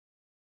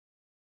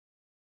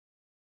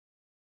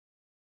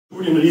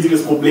Studien ein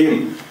riesiges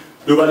Problem.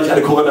 Nur weil ich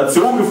eine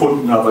Korrelation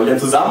gefunden habe, weil ich einen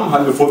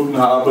Zusammenhang gefunden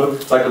habe,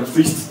 sagt uns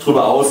nichts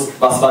darüber aus,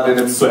 was war denn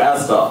jetzt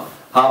zuerst da.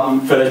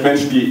 Haben vielleicht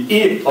Menschen,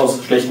 die aus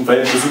schlechten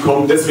Verhältnissen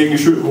kommen, deswegen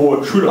eine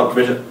hohe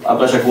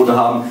Schulabbrecherquote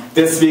haben,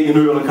 deswegen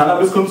einen höheren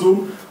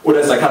Cannabiskonsum, oder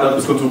ist der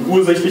Cannabiskonsum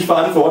ursächlich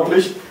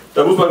verantwortlich?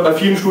 Da muss man bei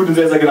vielen Studien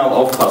sehr, sehr genau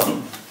aufpassen.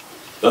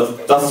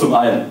 Das zum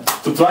einen.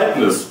 Zum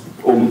zweiten ist,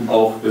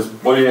 das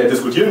wollen wir ja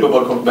diskutieren, wir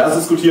wollen kontrovers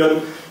diskutieren,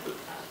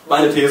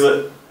 meine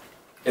These,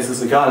 es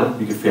ist egal,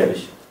 wie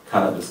gefährlich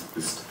Cannabis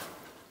ist.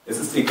 Es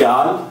ist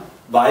egal,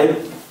 weil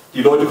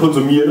die Leute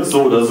konsumieren es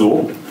so oder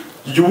so.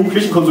 Die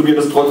Jugendlichen konsumieren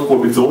es trotz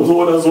Prohibition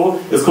so oder so.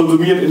 Es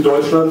konsumieren in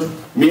Deutschland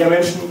mehr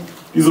Menschen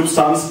die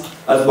Substanz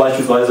als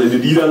beispielsweise in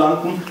den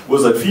Niederlanden, wo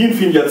es seit vielen,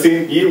 vielen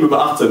Jahrzehnten jedem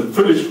über 18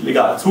 völlig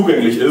legal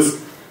zugänglich ist.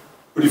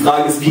 Und die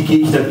Frage ist, wie gehe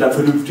ich damit am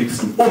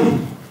vernünftigsten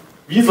um?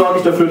 Wie sorge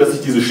ich dafür, dass ich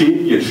diese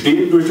Schäden, die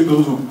entstehen durch den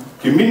Konsum,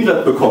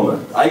 gemindert bekomme,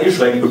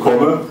 eingeschränkt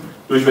bekomme?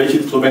 Durch welche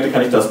Instrumente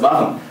kann ich das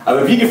machen?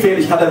 Aber wie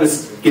gefährlich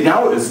Cannabis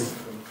genau ist,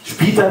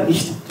 spielt dann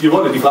nicht die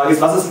Rolle. Die Frage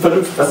ist, was ist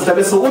der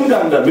bessere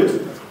Umgang damit?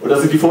 Und da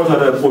sind die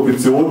Vorteile der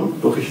Prohibition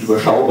doch recht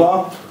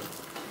überschaubar.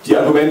 Die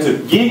Argumente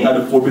gegen eine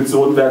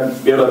Prohibition werden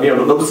mehr oder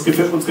mehr. Und ob es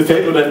uns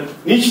gefällt oder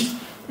nicht,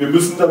 wir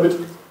müssen damit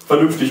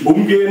vernünftig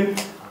umgehen.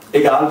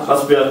 Egal,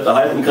 was wir da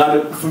halten.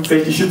 Gerade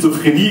die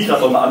Schizophrenie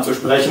gerade nochmal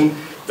anzusprechen.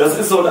 Das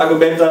ist so ein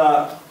Argument,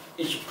 da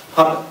ich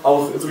habe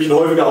auch inzwischen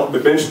häufiger auch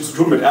mit Menschen zu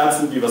tun, mit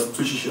Ärzten, die was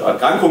psychische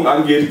Erkrankungen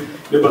angeht,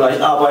 in dem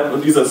Bereich arbeiten,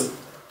 und dieses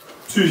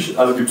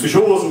die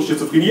Psychosen,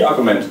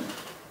 Schizophrenie-Argument,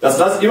 dass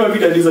das immer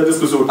wieder in dieser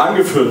Diskussion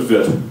angeführt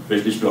wird,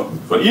 nicht nur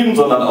von Ihnen,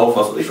 sondern auch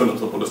von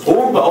unserem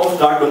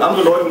Bundesdrogenbeauftragten und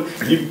anderen Leuten,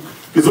 die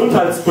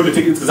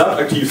Gesundheitspolitik insgesamt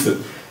aktiv sind.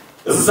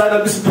 Es ist leider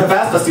ein bisschen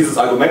pervers, dass dieses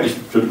Argument, ich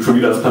würde schon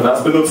wieder das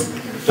pervers benutzt,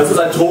 dass es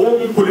ein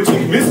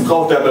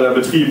Drogenpolitik-Missbrauch, der da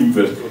betrieben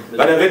wird.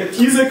 Weil da wird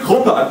diese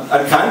Gruppe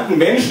an kranken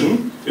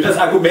Menschen wird als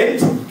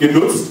Argument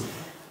genutzt,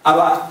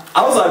 aber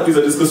außerhalb dieser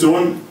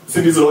Diskussion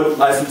sind diese Leute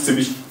meistens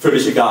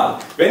völlig egal.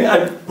 Wenn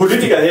ein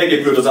Politiker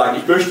hergehen würde und sagen,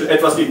 ich möchte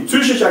etwas gegen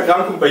psychische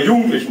Erkrankungen bei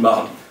Jugendlichen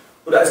machen,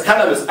 oder ist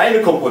Cannabis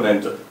eine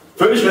Komponente,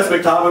 völlig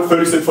respektabel,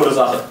 völlig sinnvolle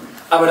Sache.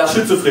 Aber dass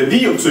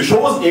Schizophrenie und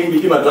Psychosen irgendwie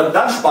immer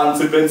dann spannend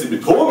sind, wenn sie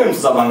mit Drogen im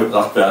Zusammenhang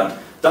gebracht werden,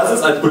 das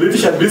ist ein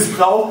politischer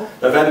Missbrauch,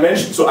 da werden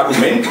Menschen zu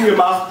Argumenten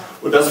gemacht,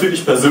 und das finde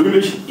ich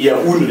persönlich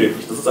eher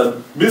unredlich. Das ist ein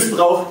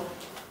Missbrauch,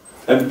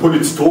 ein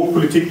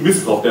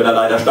Drogenpolitik-Missbrauch, der da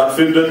leider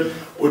stattfindet,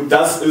 und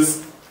das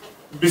ist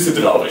ein bisschen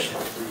traurig.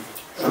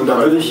 Und da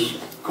würde ich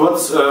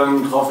kurz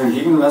darauf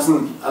hinlegen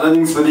lassen,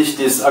 allerdings würde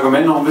ich das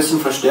Argument noch ein bisschen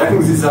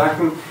verstärken. Sie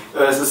sagten,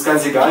 es ist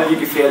ganz egal, wie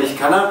gefährlich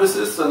Cannabis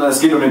ist, sondern es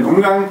geht um den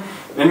Umgang.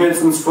 Wenn wir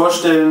jetzt uns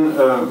vorstellen,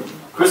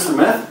 Crystal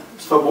Meth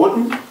ist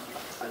verboten,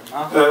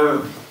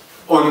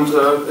 und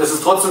es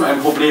ist trotzdem ein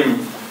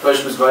Problem,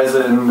 beispielsweise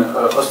in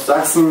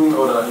Ostsachsen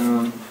oder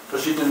in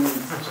verschiedenen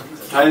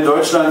Teilen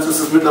Deutschlands ist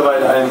es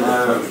mittlerweile ein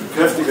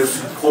kräftiges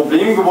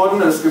Problem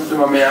geworden. Es gibt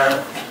immer mehr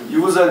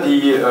User,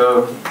 die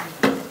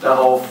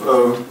darauf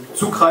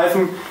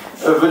zugreifen.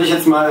 Würde ich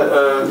jetzt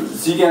mal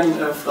Sie gern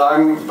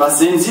fragen, was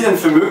sehen Sie denn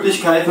für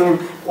Möglichkeiten,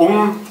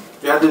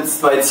 wir hatten jetzt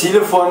zwei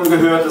Ziele vorhin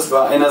gehört, das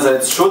war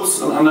einerseits Schutz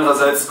und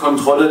andererseits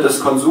Kontrolle des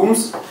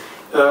Konsums,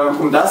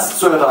 um das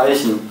zu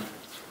erreichen,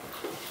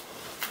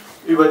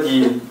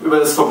 über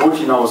das Verbot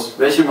hinaus.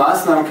 Welche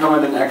Maßnahmen kann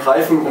man denn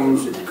ergreifen, um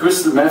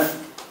Crystal Meth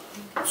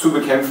zu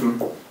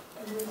bekämpfen?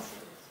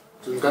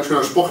 Das ist ein ganz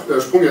schöner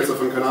Sprung jetzt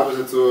von Cannabis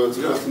jetzt zu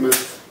Crystal Meth.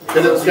 Ich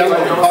hätte auch gerne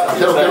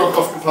noch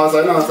auf ein paar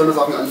seiner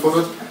Sachen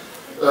geantwortet.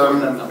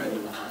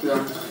 Ja.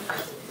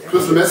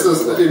 Crystal Meth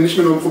ist eben nicht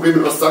nur ein Problem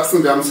in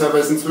Ostsachsen, wir haben es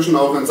teilweise inzwischen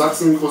auch in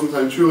Sachsen, großen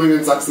Teilen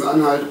Thüringen,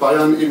 Sachsen-Anhalt,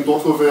 Bayern, eben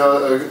dort, wo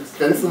wir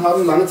Grenzen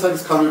haben. Lange Zeit,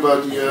 es kam über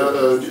die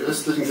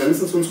östlichen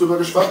Grenzen zu uns rüber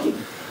geschwappt.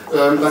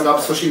 Dann gab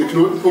es verschiedene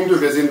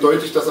Knotenpunkte. Wir sehen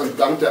deutlich, dass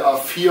entlang der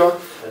A4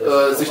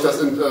 sich das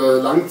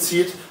entlang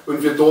zieht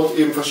und wir dort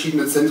eben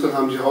verschiedene Zentren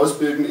haben, die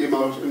herausbilden, eben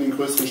auch in den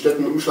größeren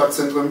Städten,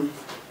 Umschlagzentren.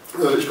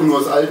 Ich komme nur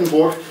aus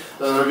Altenburg.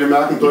 Wir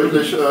merken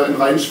deutlich in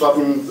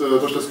Rheinschwappen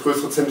durch das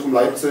größere Zentrum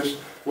Leipzig,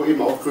 wo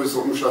eben auch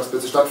größere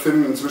Umschlagsplätze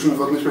stattfinden. Inzwischen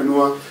wird nicht mehr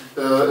nur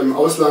im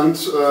Ausland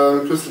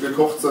Crystal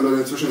gekocht, sondern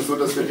inzwischen ist es so,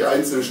 dass wir die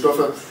einzelnen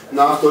Stoffe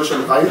nach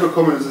Deutschland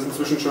reinbekommen. Es ist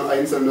inzwischen schon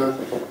einzelne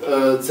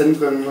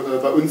Zentren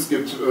bei uns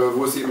gibt,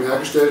 wo es eben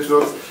hergestellt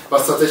wird,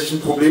 was tatsächlich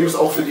ein Problem ist,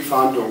 auch für die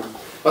Fahndung.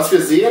 Was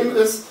wir sehen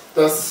ist,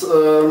 dass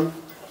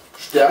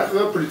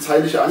stärkere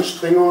polizeiliche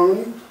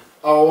Anstrengungen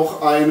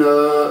auch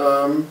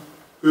eine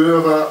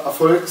höhere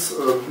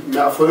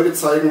mehr Erfolge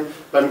zeigen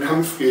beim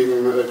Kampf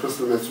gegen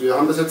Crystal Meth. Wir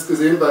haben das jetzt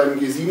gesehen beim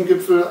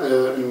G7-Gipfel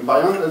in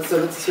Bayern, als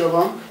der letztes Jahr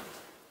war.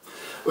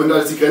 Und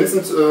als die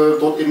Grenzen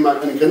dort eben an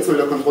den Grenzen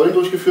wieder Kontrollen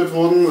durchgeführt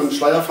wurden und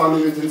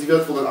Schleierfahndung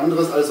intensiviert wurde und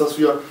anderes, als was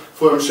wir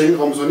vorher im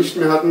Schengen-Raum so nicht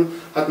mehr hatten,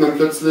 hat man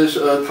plötzlich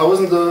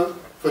tausende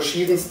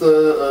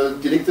verschiedenste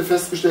Delikte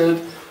festgestellt.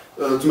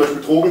 Zum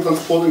Beispiel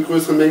Drogentransport in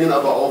größeren Mengen,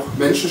 aber auch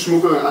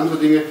Menschenschmuggel und andere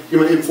Dinge, die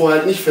man eben vorher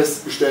halt nicht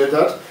festgestellt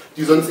hat.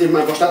 die sonst eben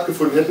einfach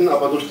stattgefunden hätten,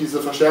 aber durch diese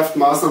verschärften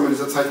Maßnahmen in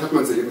dieser Zeit hat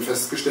man sie eben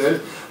festgestellt.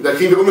 Und da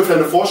kriegen wir ungefähr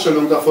eine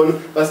Vorstellung davon,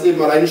 was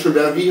eben alleine schon,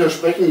 während wir hier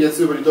sprechen, jetzt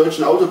über die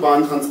deutschen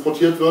Autobahnen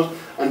transportiert wird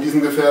an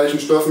diesen gefährlichen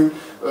Stoffen.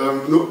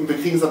 Wir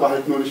kriegen es aber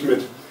halt nur nicht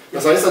mit.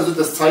 Das heißt also,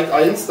 das zeigt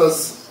eins,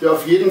 dass wir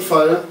auf jeden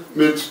Fall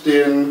mit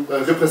den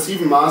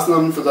repressiven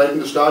Maßnahmen von Seiten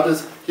des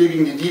Staates hier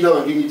gegen die Dealer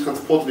und gegen die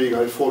Transportwege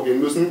halt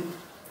vorgehen müssen,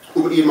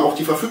 um eben auch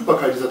die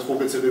Verfügbarkeit dieser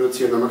Droge zu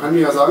reduzieren. Man kann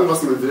hier ja sagen,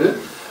 was man will,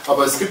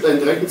 aber es gibt einen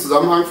direkten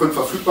Zusammenhang von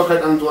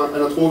Verfügbarkeit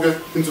einer Droge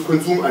hin zu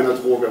Konsum einer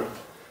Droge.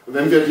 Und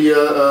wenn wir die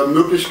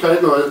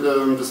Möglichkeiten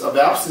des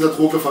Erwerbs dieser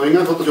Droge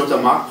verringern, wird natürlich auch der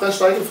Marktpreis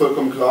steigen,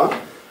 vollkommen klar.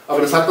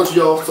 Aber das hat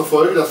natürlich auch zur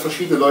Folge, dass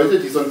verschiedene Leute,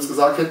 die sonst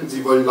gesagt hätten,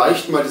 sie wollen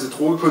leicht mal diese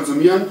Droge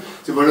konsumieren,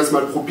 sie wollen das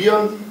mal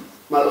probieren,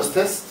 mal aus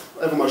Test,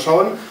 einfach mal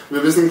schauen.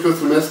 Wir wissen,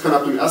 Crystal Meth kann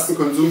ab dem ersten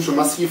Konsum schon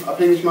massiv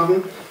abhängig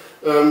machen.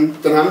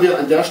 Dann haben wir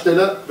an der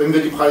Stelle, wenn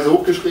wir die Preise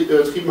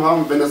hochgetrieben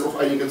haben, wenn das auch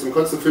einige zum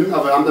Kotzen finden,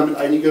 aber wir haben damit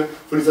einige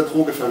von dieser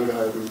Droge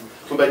ferngehalten.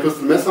 Und bei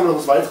Crystal Meth haben wir noch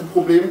das weitere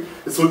Problem,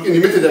 es rückt in die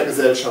Mitte der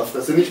Gesellschaft.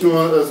 Das sind nicht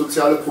nur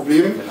soziale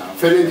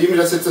Problemfälle, in denen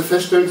wir das jetzt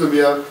feststellen, sondern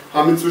wir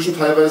haben inzwischen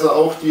teilweise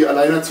auch die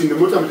alleinerziehende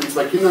Mutter mit den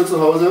 2 Kindern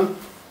zu Hause,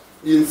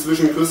 die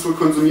inzwischen Crystal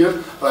konsumiert,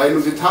 allein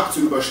um den Tag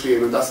zu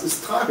überstehen. Und das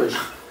ist tragisch.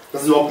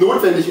 Dass es überhaupt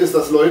notwendig ist,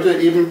 dass Leute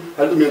eben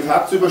halt um ihren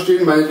Tag zu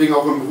überstehen, meinetwegen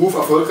auch im Beruf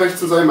erfolgreich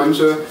zu sein,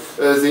 manche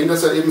sehen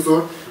das ja eben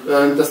so,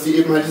 dass die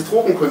eben halt diese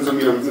Drogen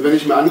konsumieren. Und wenn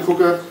ich mir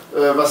angucke,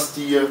 was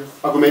die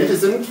Argumente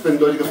sind, wenn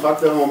Leute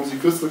gefragt werden, warum sie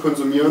Crystal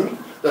konsumieren,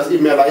 dass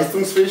eben mehr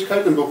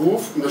Leistungsfähigkeit im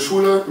Beruf, in der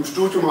Schule, im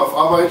Studium, auf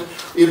Arbeit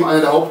eben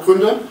einer der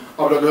Hauptgründe,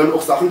 aber da gehören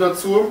auch Sachen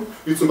dazu,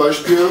 wie zum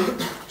Beispiel,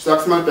 ich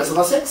sag's mal,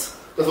 besserer Sex.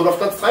 Das wird auf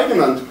Platz 3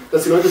 genannt,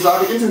 dass die Leute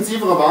sagen,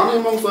 intensivere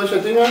Wahrnehmung solcher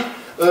Dinge.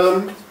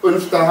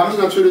 Und da haben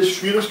sie natürlich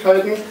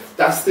Schwierigkeiten,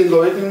 das den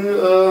Leuten,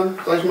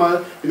 sag ich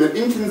mal, in der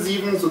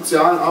intensiven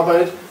sozialen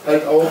Arbeit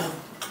halt auch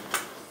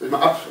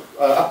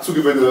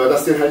abzugewinnen oder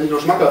das denen halt nicht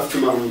nur schmackhaft zu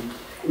machen.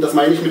 Und das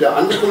meine ich mit der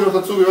anderen Punkt,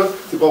 was dazu gehört.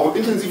 Sie brauchen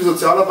intensive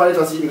Sozialarbeit,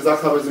 dass ich Ihnen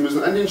gesagt habe, Sie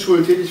müssen an den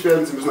Schulen tätig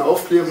werden, Sie müssen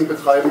Aufklärung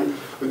betreiben.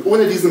 Und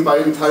ohne diesen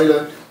beiden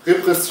Teile,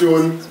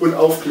 Repression und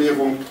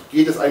Aufklärung,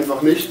 geht es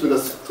einfach nicht. Und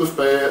das trifft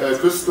bei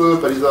Crystal,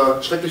 bei dieser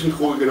schrecklichen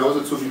Droge genauso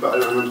zu wie bei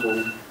allen anderen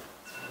Drogen.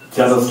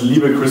 Tja, das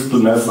liebe Crystal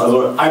Meth.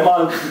 Also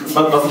einmal,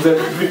 was ein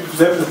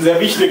sehr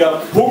wichtiger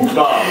Punkt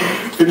war,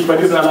 finde ich bei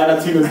diesen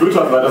alleinerziehenden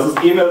Müttern, weil das ist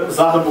eine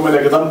Sache, wo man in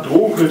der gesamten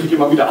Drogenkritik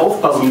immer wieder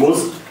aufpassen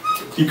muss.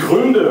 Die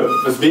Gründe,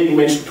 weswegen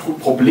Menschen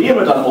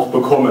Probleme dann auch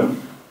bekommen,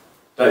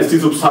 da ist die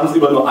Substanz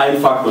immer nur ein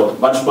Faktor,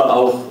 manchmal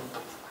auch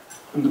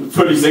ein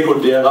völlig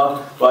sekundärer,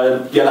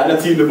 weil die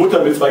alleinerziehende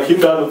Mutter mit 2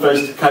 Kindern und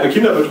vielleicht keine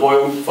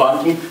Kinderbetreuung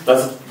vorhanden,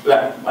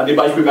 an dem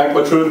Beispiel merkt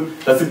man schön,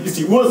 das ist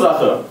die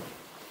Ursache.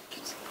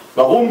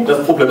 Warum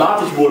das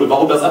problematisch wurde,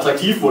 warum das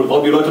attraktiv wurde,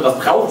 warum die Leute das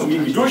brauchen, um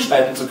irgendwie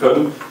durchhalten zu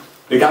können,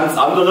 eine ganz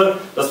andere.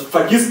 Das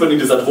vergisst man in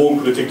dieser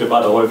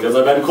Drogenpolitik-Debatte häufig.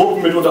 Also da werden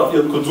Gruppen mitunter auf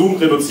ihren Konsum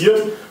reduziert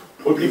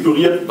und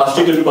ignoriert, was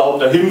steht denn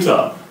überhaupt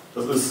dahinter.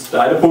 Das ist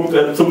der eine Punkt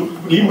zum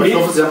lieben Ich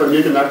hoffe, Sie haben bei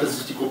mir gemerkt, dass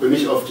ich die Gruppe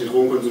nicht auf die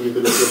Drogenkonsum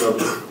reduziert habe.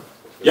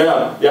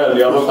 Ja,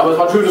 aber es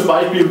war ein schönes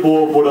Beispiel,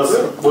 wo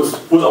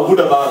es auch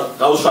wunderbar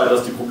rausscheint,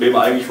 dass die Probleme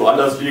eigentlich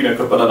woanders liegen. Dann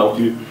könnte man dann auch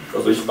die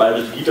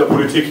bayerische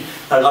Kita-Politik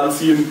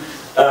heranziehen.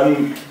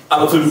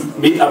 Aber zu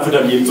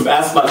Methamphetamin zum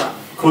ersten Mal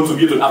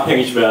konsumiert und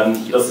abhängig werden,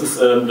 das ist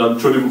dann,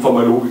 Entschuldigung,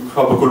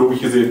 pharmakologisch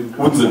gesehen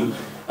Unsinn.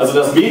 Also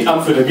das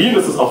Methamphetamin,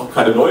 das ist auch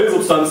keine neue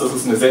Substanz, das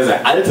ist eine sehr,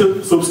 sehr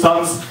alte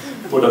Substanz,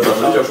 wurde dann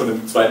wahrscheinlich auch schon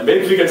im Zweiten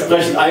Weltkrieg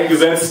entsprechend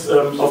eingesetzt,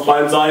 auf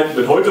beiden Seiten,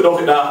 wird heute noch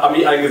in der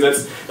Armee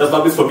eingesetzt. Das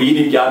war bis vor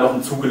wenigen Jahren noch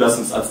ein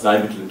zugelassenes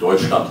Arzneimittel in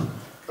Deutschland.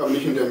 Aber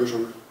nicht in der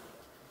Mischung.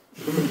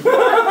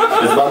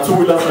 Es war ein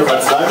zugelassenes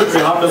Arzneimittel.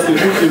 Wir haben das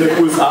in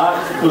den USA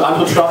und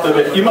anderen Staaten der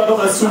Welt immer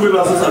noch als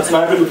zugelassenes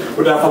Arzneimittel.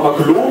 Und der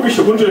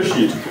pharmakologische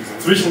Unterschied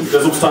zwischen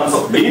der Substanz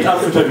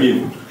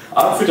Methamphetamin,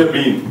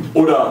 Amphetamin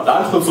oder einer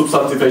anderen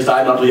Substanz, die vielleicht der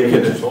eine oder andere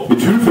hier kennt,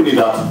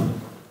 Methylphenidat,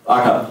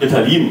 aka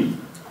Ritalin,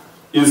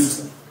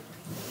 ist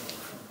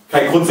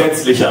kein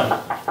grundsätzlicher.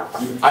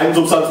 Eine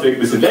Substanz wirkt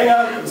ein bisschen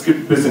länger, es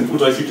gibt ein bisschen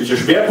unterschiedliche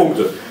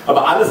Schwerpunkte,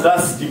 aber alles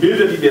das, die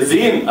Bilder, die wir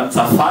sehen am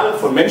Zerfall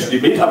von Menschen, die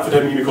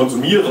Methamphetamine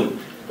konsumieren,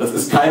 das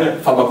ist keine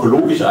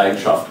pharmakologische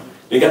Eigenschaft.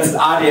 Den ganzen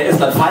ADHS,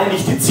 dann fallen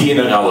nicht die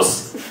Zähne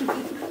raus,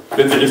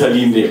 wenn sie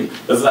Ritalin nehmen.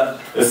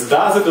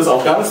 Da sind es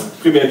auch ganz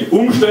primär die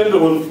Umstände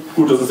und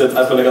gut, das ist jetzt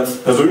erstmal eine ganz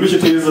persönliche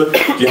These.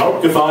 Die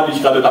Hauptgefahr, die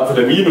ich gerade in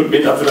Amphetamin und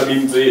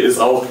Methamphetamin sehe, ist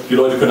auch, die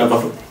Leute können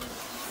einfach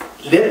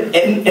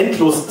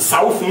endlos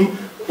saufen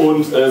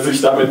und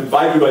sich damit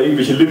weit über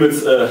irgendwelche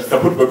Limits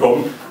kaputt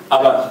bekommen.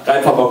 Aber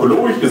rein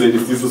pharmakologisch gesehen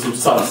ist diese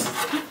Substanz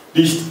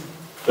nicht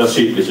das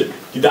Schädliche.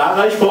 Die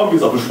Darreichform, wie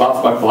es auf dem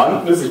Schwarzmarkt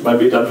vorhanden ist, ich meine,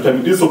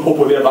 Methamphetamin ist so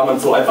populär, weil man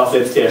es so einfach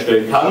selbst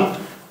herstellen kann,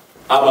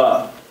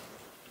 aber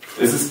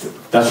es ist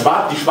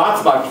die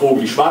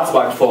Schwarzmarktdroge, die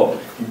Schwarzmarktform,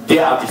 die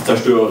derartig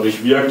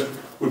zerstörerisch wirkt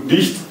und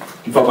nicht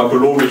die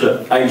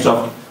pharmakologische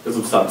Eigenschaft der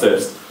Substanz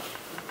selbst.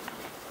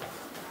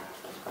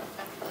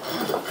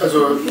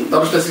 Also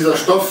dadurch, dass dieser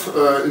Stoff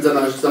in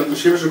seiner gesamten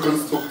chemischen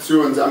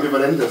Konstruktion sehr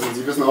ambivalent ist und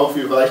Sie wissen auch,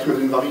 wie leicht man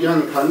den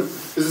variieren kann,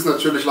 ist es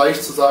natürlich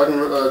leicht zu sagen,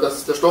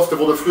 dass der Stoff, der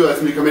wurde früher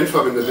als Medikament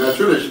verwendet. Ja,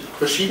 natürlich,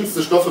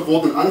 verschiedenste Stoffe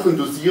wurden in anderen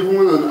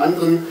Dosierungen und in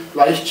anderen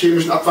leicht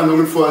chemischen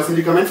Abwandlungen vorher als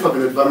Medikament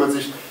verwendet, weil man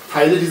sich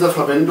Teile dieser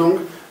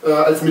Verwendung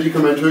als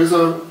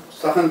medikamentöse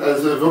Sachen,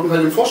 also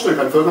Wirkung vorstellen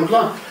kann, vollkommen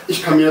klar.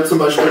 Ich kann mir zum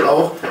Beispiel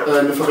auch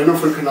eine Verwendung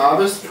von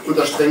Cannabis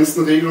unter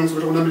strengsten Regelungen, zum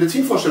Beispiel unter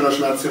Medizin vorstellen, der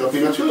Schmerztherapie,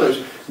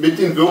 natürlich, mit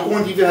den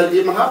Wirkungen, die wir halt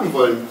eben haben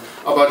wollen.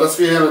 Aber dass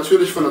wir ja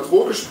natürlich von einer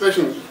Droge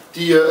sprechen,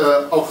 die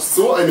auch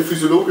so eine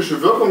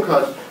physiologische Wirkung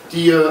hat,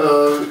 die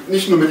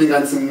nicht nur mit den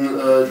ganzen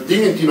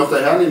Dingen, die noch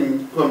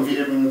dahernehmen kommen, wie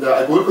eben der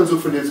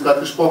Alkoholkonsum, von dem Sie gerade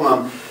gesprochen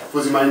haben, wo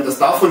Sie meinen, dass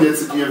davon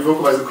jetzt die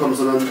Wirkweise kommt,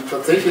 sondern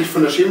tatsächlich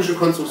von der chemischen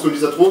Konstruktion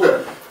dieser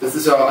Droge, das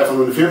ist ja einfach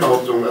nur eine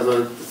Fehlbehauptung. Also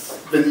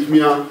wenn ich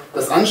mir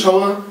das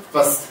anschaue,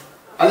 was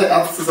alle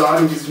Ärzte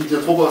sagen, die sich mit der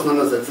Droge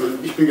auseinandersetzen,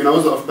 und ich bin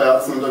genauso oft bei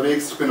Ärzten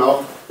unterwegs, ich bin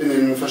auch in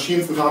den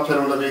verschiedensten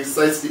Fachabteilungen unterwegs,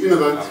 sei es die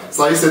innere,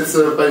 sei es jetzt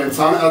bei den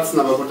Zahnärzten,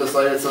 aber gut, das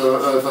sei jetzt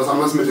was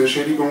anderes mit der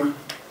Schädigung,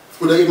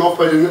 oder eben auch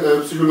bei den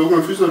Psychologen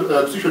und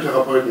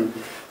Psychotherapeuten.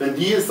 Wenn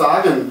die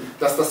sagen,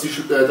 dass das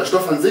der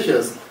Stoff an sich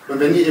ist, und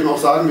wenn die eben auch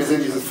sagen, wir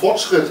sehen diesen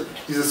Fortschritt,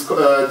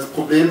 das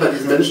Problem bei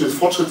diesen Menschen ist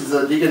Fortschritt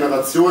dieser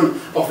Degeneration,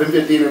 auch wenn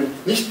wir denen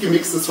nicht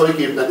gemixtes Zeug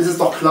geben, dann ist es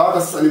doch klar,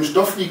 dass es an dem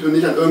Stoff liegt und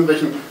nicht an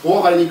irgendwelchen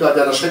Rohrreiniger,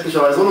 der da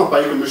schrecklicherweise auch noch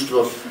beigemischt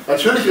wird.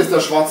 Natürlich ist der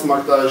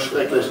Schwarzmarkt da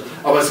schrecklich,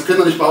 aber Sie können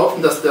doch nicht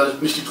behaupten, dass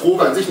nicht die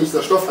Droge an sich, nicht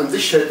der Stoff an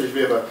sich schädlich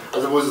wäre.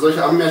 Also wo Sie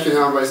solche Ammärchen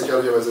haben, weiß ich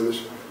ehrlicherweise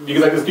nicht. Wie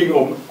gesagt, es ging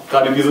um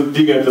gerade diese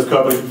Dinge des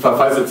körperlichen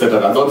Verfalls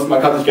etc. Ansonsten,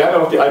 man kann sich gerne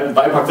noch die alten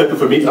Beipackzettel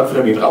für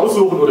Methamphetamin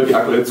raussuchen oder die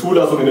aktuelle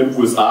Zulassung in den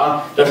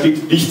USA. Da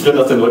steht nicht drin,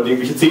 dass den Leuten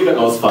irgendwelche Zähne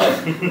rausfallen.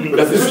 Und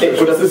das ist richtig.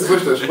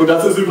 Und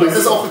das ist übrigens...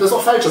 Das ist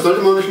auch falsch, das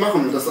sollte man nicht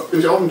machen. Das bin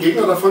ich auch ein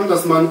Gegner davon,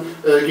 dass man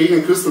gegen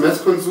den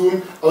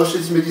Crystal-Meth-Konsum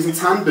ausschließlich mit diesen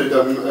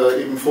Zahnbildern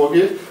eben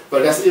vorgeht,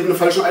 weil das eben einen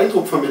falschen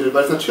Eindruck vermittelt,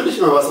 weil es natürlich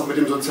immer was auch mit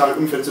dem sozialen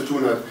Umfeld zu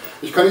tun hat.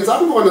 Ich kann Ihnen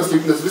sagen, woran das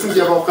liegt, und das wissen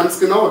Sie aber auch ganz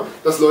genau,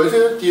 dass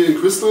Leute, die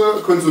den Crystal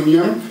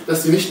konsumieren,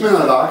 dass sie nicht mehr in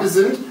der Lage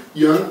sind,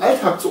 ihren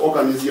Alltag zu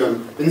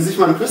organisieren. Wenn Sie sich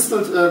mal einen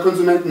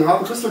Crystal-Konsumenten,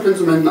 harten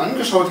Crystal-Konsumenten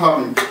angeschaut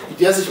haben,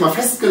 wie der sich mal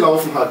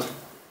festgelaufen hat,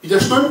 wie der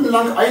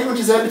stundenlang ein und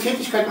dieselbe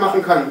Tätigkeit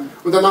machen kann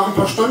und danach ein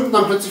paar Stunden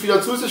dann plötzlich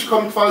wieder zu sich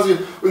kommt quasi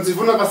und Sie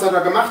wundern, was er da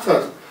gemacht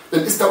hat,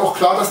 dann ist da auch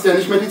klar, dass der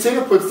nicht mehr die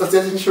Zähne putzt, dass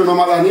der sich nicht mehr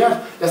normal ernährt,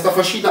 dass da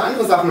verschiedene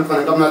andere Sachen mit dran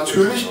hängen. Aber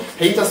natürlich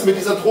hängt das mit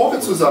dieser Droge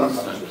zusammen.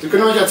 Sie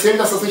können euch erzählen,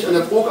 dass das nicht an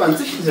der Droge an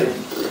sich hängt.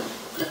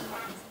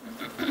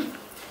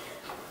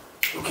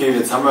 Okay,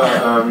 jetzt haben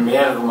wir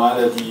mehrere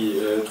Male die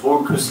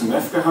Drogen Crystal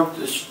Meth gehabt.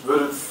 Ich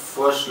würde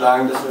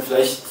vorschlagen, dass wir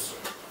vielleicht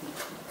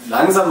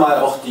langsam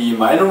mal auch die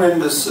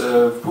Meinungen des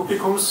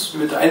Publikums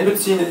mit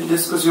einbeziehen in die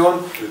Diskussion.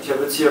 Ich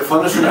habe jetzt hier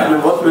vorne schon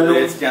eine Wortmeldung. Ich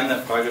würde jetzt gerne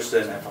eine Frage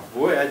stellen, einfach,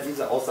 wo er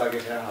diese Aussage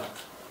her hat.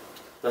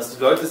 Dass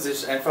die Leute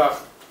sich einfach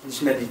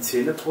nicht mehr die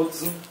Zähne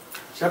putzen.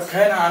 Ich habe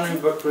keine Ahnung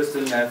über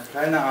Crystal Meth,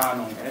 keine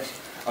Ahnung, echt.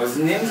 Aber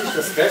sie nehmen sich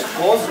das Recht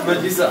raus über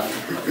diese...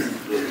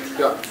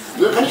 Ja,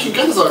 kann ich Ihnen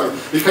gerne sagen.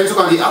 Ich kann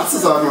sogar an die Ärzte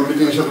sagen, mit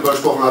denen ich darüber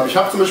gesprochen habe. Ich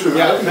habe zum Beispiel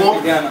in Altenburg,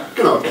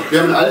 genau, wir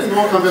haben in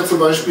Altenburg haben wir zum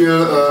Beispiel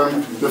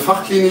eine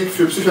Fachklinik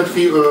für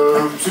Psychiatrie,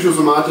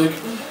 Psychosomatik,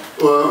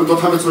 und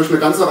dort haben wir zum Beispiel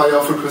eine ganze Reihe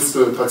auch von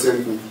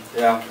Crystal-Patienten.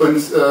 Ja.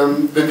 Und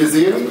wenn wir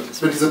sehen,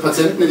 wenn diese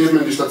Patienten eben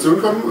in die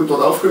Station kommen und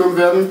dort aufgenommen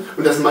werden,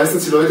 und das sind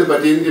meistens die Leute, bei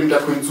denen eben der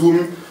Konsum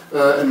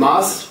ein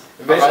Maß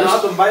welche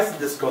Art und Weise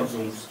des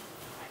Konsums?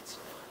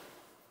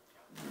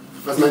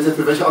 Was meint ihr jetzt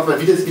mit welcher Art?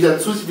 Wie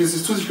es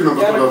sich zu sich genommen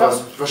wird, ja, oder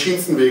was? Die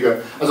verschiedensten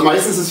Wege. Also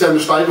meistens ist es ja eine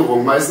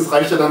Steigerung. Meistens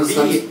reicht ja dann das...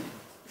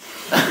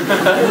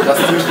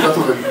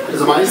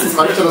 Also meistens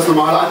reicht ja das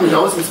normale Atmen nicht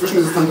aus. Inzwischen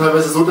ist es dann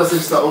teilweise so, dass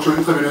es da auch schon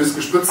intravenös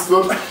gespritzt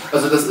wird.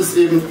 Also das ist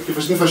eben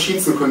die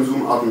verschiedensten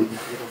Konsumarten.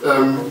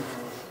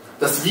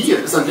 Das Wie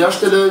ist an der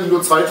Stelle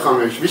nur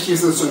zweitrangig. Wichtig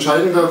ist das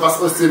Entscheidende,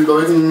 was aus den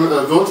Leuten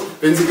wird,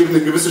 wenn sie eben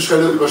eine gewisse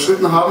Schwelle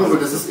überschritten haben,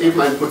 und das ist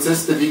eben ein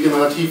Prozess, der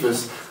degenerativ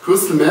ist.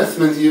 Crystal Meth,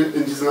 wenn Sie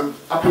in dieser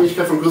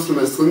Abhängigkeit von Crystal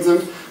Meth drin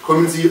sind,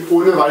 kommen Sie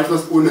ohne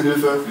weiteres, ohne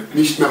Hilfe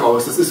nicht mehr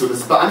raus. Das ist so. Das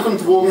ist bei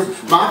anderen Drogen,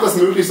 mag das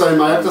möglich sein,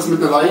 mag das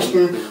mit einer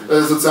leichten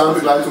sozialen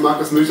Begleitung, mag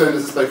das möglich sein,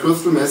 das ist bei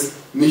Crystal Meth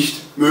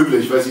nicht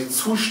möglich, weil sie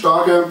zu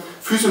starke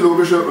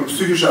physiologische und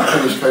psychische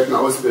Abhängigkeiten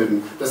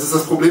ausbilden. Das ist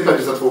das Problem bei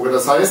dieser Droge.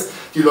 Das heißt,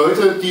 die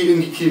Leute, die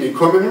in die Klinik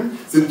kommen,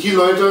 sind die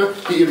Leute,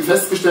 die eben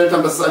festgestellt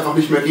haben, dass es einfach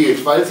nicht mehr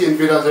geht, weil sie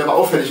entweder selber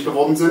auffällig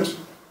geworden sind,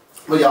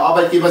 weil ihr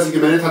Arbeitgeber sie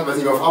gemeldet hat, weil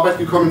sie nicht auf Arbeit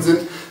gekommen sind,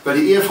 weil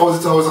die Ehefrau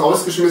sie zu Hause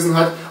rausgeschmissen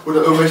hat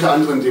oder irgendwelche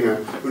anderen Dinge.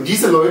 Und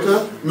diese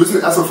Leute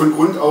müssen erstmal von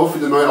Grund auf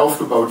wieder neu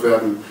aufgebaut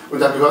werden. Und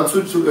da gehört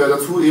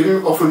dazu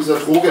eben auch von dieser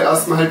Droge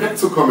erstmal halt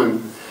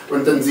wegzukommen.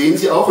 Und dann sehen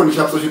Sie auch, und ich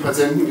habe solche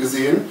Patienten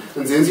gesehen,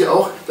 dann sehen Sie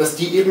auch, dass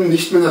die eben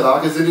nicht mehr in der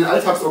Lage sind, den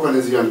Alltag zu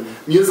organisieren.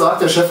 Mir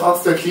sagt der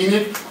Chefarzt der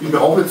Klinik, ich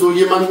brauche mit so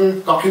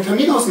jemandem gar keinen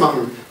Termin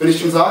ausmachen. Wenn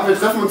ich ihm sage, wir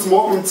treffen uns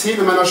morgen um 10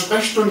 in meiner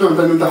Sprechstunde und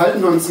dann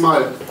unterhalten wir uns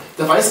mal.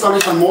 Der weiß gar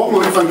nicht, wann morgen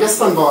oder wann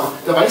gestern war.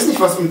 Der weiß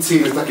nicht, was um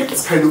 10 ist. Da gibt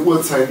es keine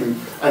Uhrzeiten.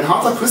 Ein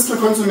harter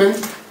Crystal-Konsument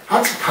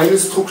hat keine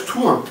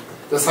Struktur.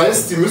 Das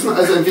heißt, Sie müssen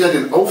also entweder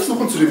den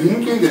aufsuchen, zu dem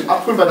hingehen, den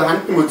abholen, bei der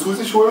Hand nehmen und zu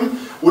sich holen,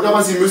 oder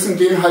aber Sie müssen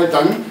den halt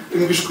dann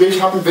im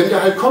Gespräch haben, wenn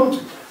der halt kommt.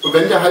 Und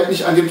wenn der halt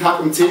nicht an dem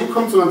Tag um 10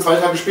 kommt, sondern 2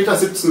 Tage später,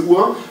 17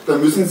 Uhr,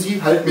 dann müssen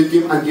Sie halt mit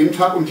dem an dem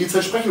Tag um die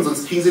Zeit sprechen,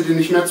 sonst kriegen Sie den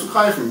nicht mehr zu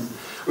greifen.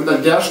 Und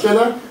an der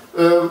Stelle,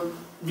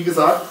 wie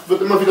gesagt,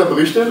 wird immer wieder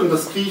berichtet, und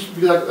das kriege ich,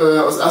 wie gesagt,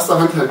 aus erster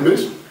Hand halt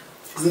mit,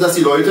 sind das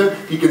die Leute,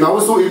 die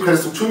genauso eben keine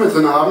Struktur mehr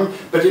drin haben,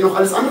 bei denen auch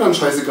alles andere dann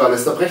scheißegal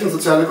ist. Da brechen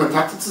soziale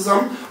Kontakte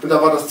zusammen und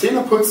da war das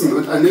Zähneputzen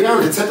und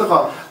Ernähren etc.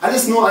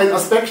 alles nur ein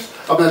Aspekt,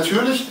 aber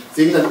natürlich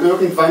sehen dann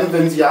irgendwann,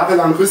 wenn sie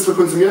jahrelang Crystal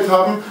konsumiert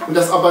haben und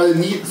das aber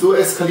nie so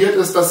eskaliert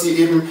ist, dass sie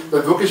eben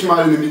dann wirklich mal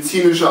eine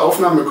medizinische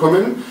Aufnahme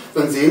kommen,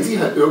 dann sehen sie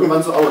halt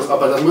irgendwann so aus.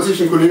 Aber da muss ich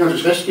den Kollegen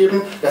natürlich recht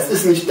geben, das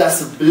ist nicht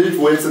das Bild,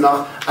 wo jetzt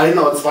nach 1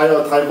 oder 2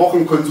 oder 3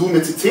 Wochen Konsum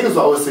jetzt die Zähne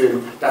so aussehen.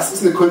 Das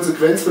ist eine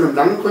Konsequenz von einem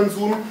langen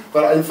Konsum,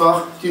 weil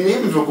einfach die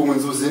Nebenwirkungen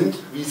so sind,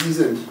 wie sie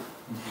sind.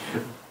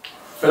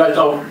 Vielleicht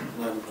auch,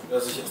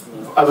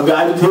 also die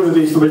eine These, die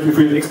ich zum Beispiel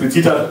für ihn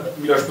expliziter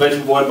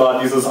widersprechen wollte, war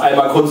dieses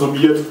einmal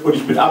konsumiert und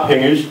ich bin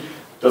abhängig.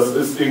 Das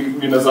ist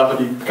irgendwie eine Sache,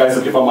 die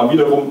geistert immer mal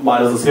wieder rum.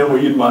 Mal ist es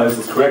Heroin, mal ist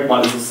es Crack,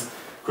 mal ist es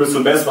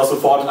Crystal Meth, was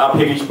sofort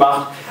abhängig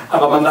macht.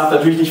 Aber man darf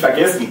natürlich nicht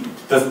vergessen,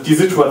 dass die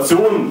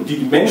Situation, die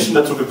die Menschen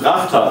dazu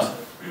gebracht hat,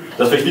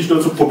 das vielleicht nicht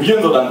nur zu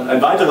probieren, sondern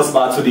ein weiteres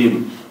Mal zu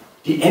nehmen,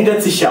 die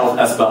ändert sich ja auch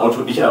erstmal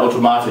nicht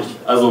automatisch.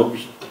 Also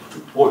ich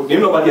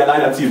nehme noch mal die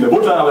alleinerziehende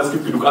Mutter, aber es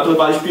gibt genug andere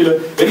Beispiele.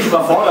 Wenn ich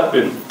überfordert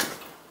bin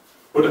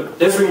und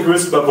deswegen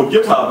Crystal mal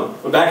probiert habe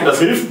und merke, das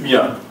hilft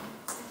mir,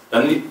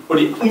 und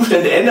die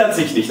Umstände ändern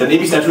sich nicht, dann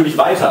nehme ich es natürlich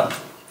weiter.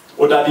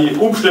 Und da die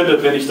Umstände,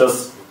 wenn ich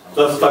das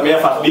dann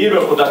mehrfach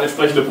nehme und dann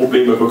entsprechende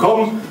Probleme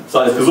bekomme,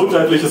 sei es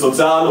gesundheitliche,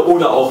 soziale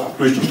oder auch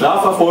durch die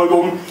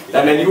Strafverfolgung,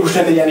 dann werden die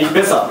Umstände ja nicht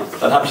besser.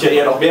 Dann habe ich ja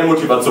eher noch mehr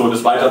Motivation,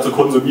 das weiter zu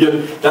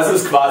konsumieren. Das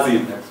ist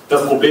quasi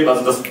das Problem.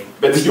 Also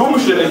wenn sich die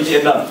Umstände nicht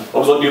ändern,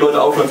 warum sollten die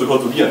Leute aufhören zu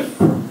konsumieren?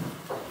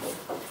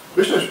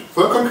 Richtig,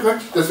 vollkommen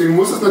korrekt. Deswegen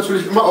muss es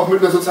natürlich immer auch mit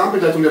einer sozialen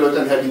Begleitung der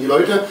Leute einhergehen. Die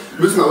Leute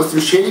müssen aus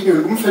dem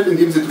schädigenden Umfeld, in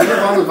dem sie drin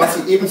waren und was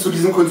sie eben zu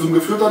diesem Konsum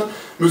geführt hat,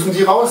 müssen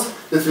die raus.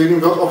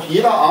 Deswegen wird auch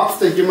jeder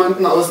Arzt, der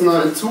jemanden aus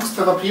einer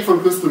Entzugstherapie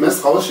von Crystal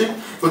Meth rausschickt,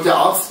 wird der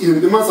Arzt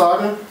ihnen immer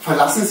sagen,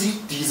 verlassen Sie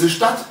diese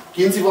Stadt,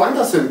 gehen Sie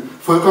woanders hin.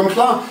 Vollkommen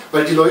klar,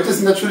 weil die Leute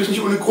sind natürlich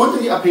nicht ohne Grund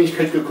in die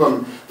Abhängigkeit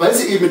gekommen, weil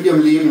sie eben mit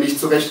ihrem Leben nicht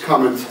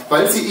zurechtkamen,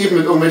 weil sie eben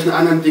mit irgendwelchen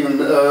anderen Dingen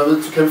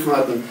zu kämpfen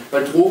hatten.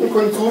 Weil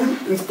Drogenkonsum,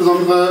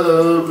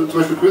 insbesondere zum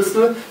Beispiel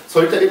Crystal,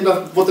 zeugt ja eben,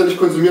 da wird er nicht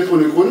konsumiert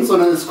ohne Grund,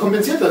 sondern es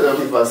kompensiert ja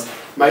irgendwas.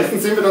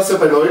 Meistens sehen wir das ja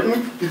bei Leuten,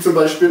 die zum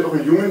Beispiel auch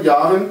in jungen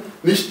Jahren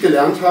nicht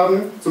gelernt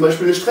haben, zum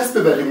Beispiel eine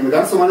Stressbewältigung, eine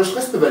ganz normale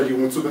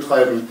Stressbewältigung zu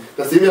betreiben.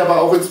 Das sehen wir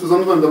aber auch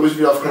insbesondere, und da muss ich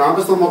wieder auf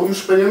Cannabis nochmal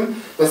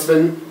umspringen, dass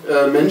wenn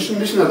Menschen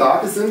nicht in der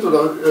Lage sind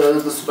oder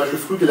das zum Beispiel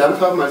früh gelernt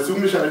haben, als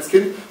Jugendlicher, als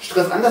Kind,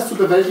 Stress anders zu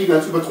bewältigen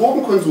als über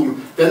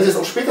Drogenkonsum, werden sie es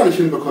auch später nicht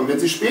hinbekommen. Wenn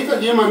sie später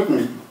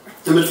jemanden,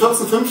 der mit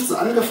 14, 15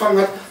 angefangen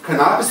hat,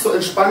 Cannabis zur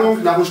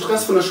Entspannung nach dem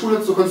Stress von der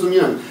Schule zu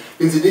konsumieren,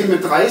 wenn sie den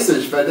mit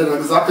 30, weil der dann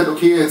gesagt hat,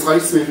 okay, jetzt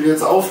reicht es mir, ich will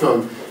jetzt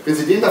aufhören, wenn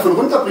sie den davon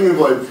runterbringen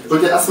wollen,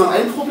 wird er erstmal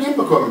ein Problem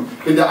bekommen.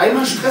 Wenn der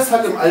einmal Stress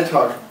hat im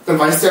Alltag, dann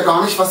weiß der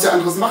gar nicht, was der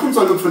anderes machen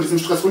soll, um von diesem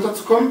Stress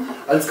runterzukommen,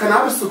 als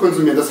Cannabis zu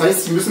konsumieren. Das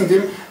heißt, sie müssen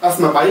dem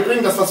erstmal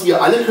beibringen, das, was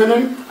wir alle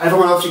können, einfach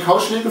mal auf die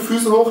Couch legen,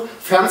 Füße hoch,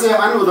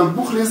 Fernseher an oder ein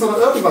Buch lesen oder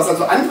irgendwas.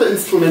 Also andere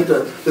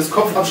Instrumente, das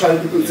Kopf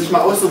abschalten und sich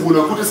mal auszuruhen,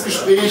 ein gutes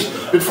Gespräch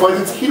mit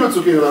Freunden ins Kino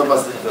zu gehen oder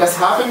was. Das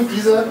haben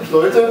diese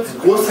Leute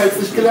großteils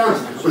nicht gelernt.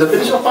 Und da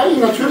bin ich auch bei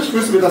Ihnen. Natürlich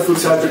müssen wir das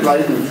sozial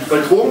begleiten,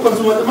 weil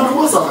Drogenkonsum hat immer eine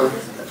Ursache.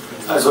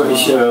 Also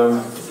ich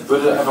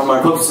würde einfach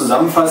mal kurz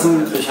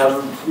zusammenfassen. Ich habe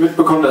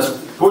mitbekommen, das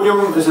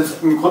Podium ist jetzt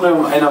im Grunde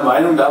genommen einer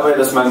Meinung dabei,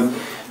 dass man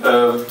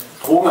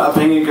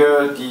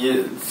Drogenabhängige,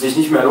 die sich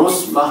nicht mehr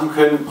losmachen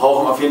können,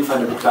 brauchen auf jeden Fall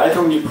eine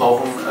Begleitung, die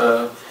brauchen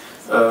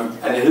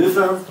eine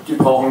Hilfe, die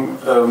brauchen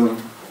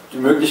die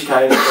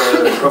Möglichkeit,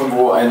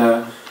 irgendwo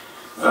eine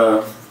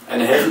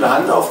helfende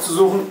Hand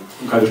aufzusuchen.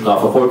 Und keine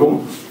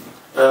Strafverfolgung.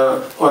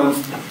 Und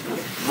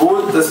wo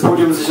das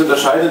Podium sich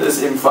unterscheidet,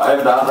 ist eben vor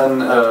allem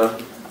daran,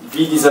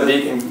 wie dieser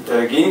Weg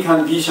gehen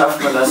kann. Wie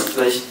schafft man das,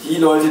 vielleicht die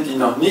Leute, die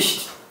noch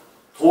nicht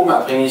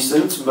drogenabhängig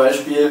sind, zum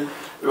Beispiel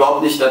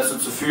überhaupt nicht dazu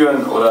zu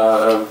führen,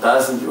 oder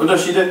da sind die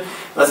Unterschiede.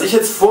 Was ich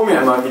jetzt vor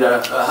mir immer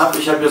wieder habe,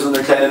 ich habe hier so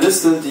eine kleine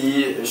Liste,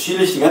 die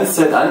schiele ich die ganze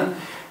Zeit an,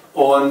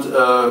 und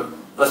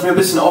was mir ein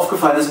bisschen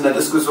aufgefallen ist in der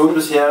Diskussion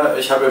bisher,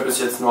 ich habe ja bis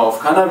jetzt nur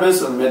auf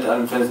Cannabis und mit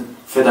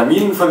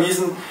Amphetaminen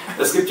verwiesen.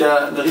 Es gibt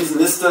ja eine riesen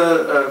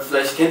Liste,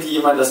 vielleicht kennt die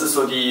jemand, das ist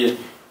so die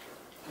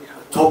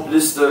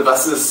Top-Liste,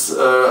 was ist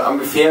am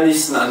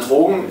gefährlichsten an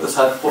Drogen. Das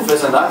hat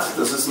Professor Nutt,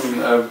 das ist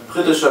ein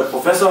britischer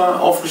Professor,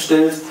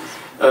 aufgestellt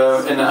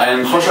in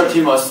einem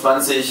Forscherteam aus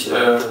 20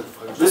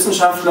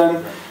 Wissenschaftlern,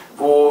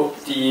 wo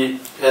die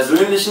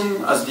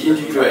persönlichen, also die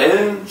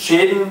individuellen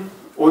Schäden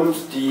und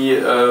die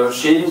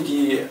Schäden,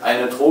 die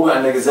eine Droge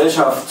an der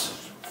Gesellschaft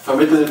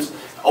vermittelt,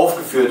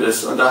 aufgeführt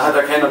ist. Und da hat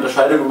er keine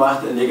Unterscheidung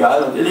gemacht in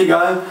legal und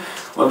illegal.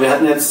 Und wir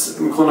hatten jetzt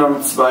im Grunde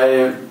genommen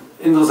 2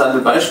 interessante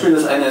Beispiele.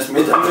 Das eine ist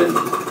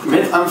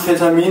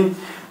Methamphetamin,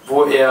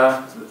 wo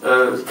er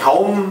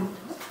kaum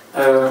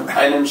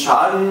einen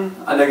Schaden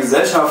an der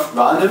Gesellschaft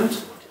wahrnimmt,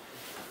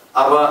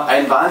 aber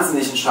einen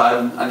wahnsinnigen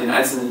Schaden an den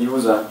einzelnen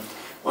User.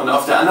 Und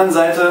auf der anderen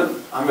Seite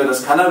haben wir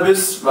das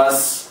Cannabis,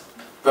 was,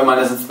 wenn man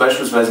das jetzt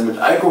beispielsweise mit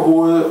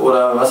Alkohol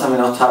oder was haben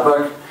wir noch,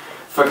 Tabak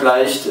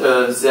vergleicht,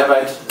 sehr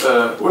weit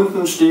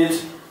unten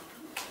steht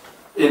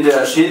in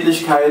der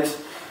Schädlichkeit.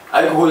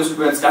 Alkohol ist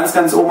übrigens ganz,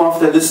 ganz oben auf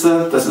der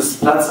Liste. Das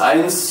ist Platz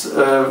 1,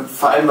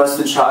 vor allem was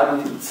den Schaden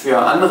für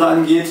andere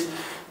angeht.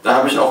 Da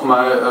habe ich auch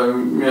mal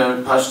mir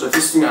ein paar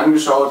Statistiken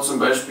angeschaut, zum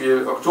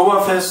Beispiel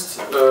Oktoberfest.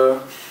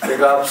 Da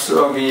gab es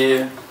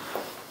irgendwie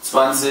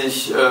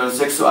 20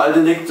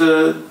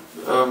 Sexualdelikte,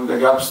 da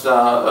gab es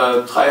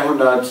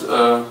 300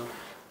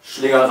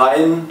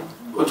 Schlägereien,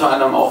 unter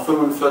anderem auch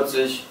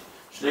 45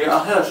 Schläge.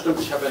 Ach ja, stimmt,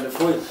 ich habe ja eine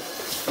Folie.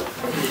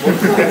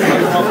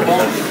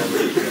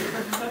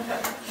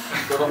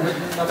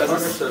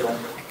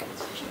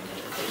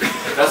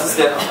 Das ist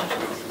der.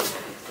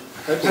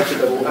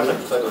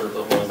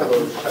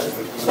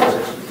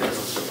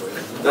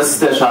 Das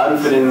ist der Schaden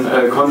für den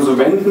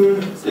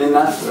Konsumenten, den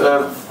Nat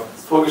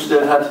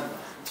vorgestellt hat.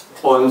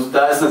 Und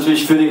da ist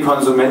natürlich für den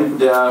Konsumenten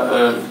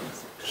der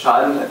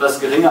Schaden etwas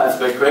geringer als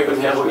bei Crack und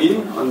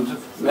Heroin und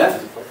Meth.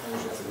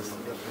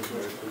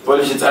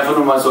 Wollte ich jetzt einfach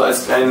nur mal so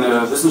als kleinen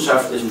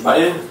wissenschaftlichen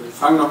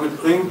Beifang noch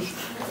mitbringen.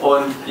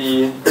 Und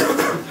die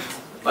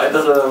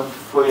weitere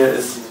Folie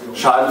ist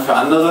Schaden für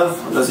andere.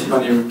 Und da sieht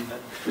man eben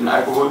den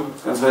Alkohol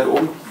ganz weit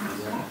oben.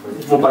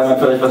 Wobei man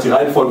vielleicht, was die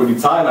Reihenfolge und die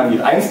Zahlen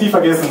angeht, eins nie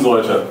vergessen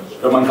sollte,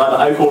 wenn man gerade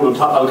Alkohol und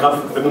Tabak, also gerade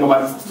wenn du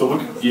nochmal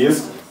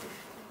zurückgehst,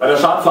 bei der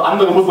Schaden für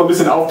andere muss man ein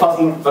bisschen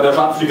aufpassen, weil der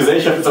Schaden für die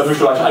Gesellschaft ist natürlich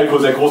durch Alkohol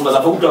sehr groß, weil es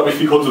einfach unglaublich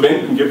viele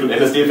Konsumenten gibt und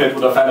LSD fällt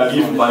unter ferner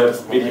liefen, weil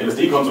es wenig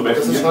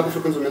LSD-Konsumenten gibt. Das ist Schaden für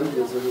Konsumenten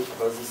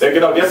jetzt. Ja,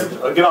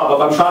 genau, aber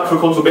beim Schaden für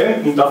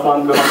Konsumenten darf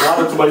man, wenn man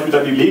gerade zum Beispiel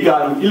dann die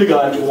legalen und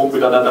illegalen Drogen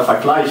miteinander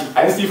vergleicht,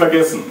 eins nie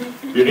vergessen,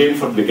 wir reden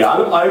von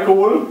legalem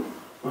Alkohol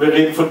und wir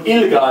reden von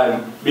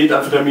illegalem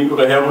Methamphetamin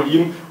oder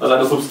Heroin, also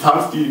eine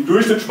Substanz, die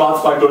durch den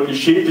Schwarzmarkt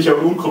deutlich schädlicher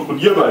und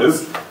unkontrollierbar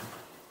ist.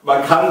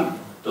 Man kann,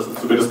 das ist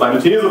zumindest meine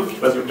These, ich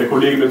weiß nicht, ob der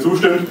Kollege mir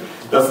zustimmt,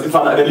 dass im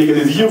Falle einer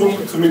Legalisierung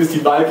zumindest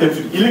die Wahlkämpfe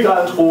für die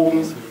illegalen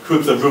Drogen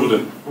kürzer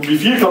würden. Um wie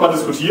viel kann man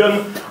diskutieren,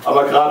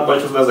 aber gerade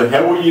beispielsweise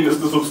Heroin ist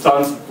eine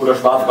Substanz, wo der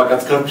Schwarzmarkt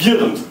ganz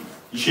gravierend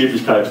die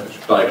Schädlichkeit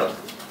steigert.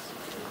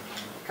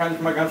 Kann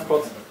ich mal ganz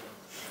kurz?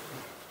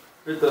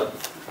 Bitte.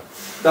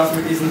 Das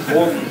mit diesen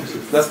Drogen,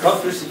 das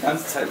kotzt mich die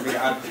ganze Zeit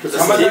wieder an.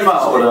 Das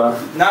Thema, oder?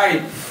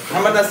 Nein,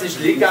 kann man das nicht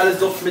legale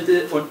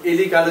Suchtmittel und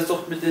illegale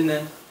Suchtmittel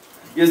nennen?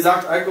 Ihr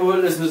sagt,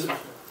 Alkohol ist ein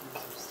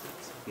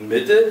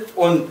Mittel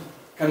und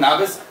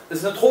Cannabis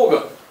ist eine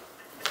Droge.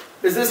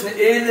 Es ist ein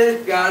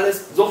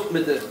illegales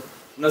Suchtmittel.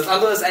 Und das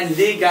andere ist ein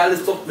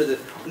legales Suchtmittel.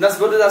 Und das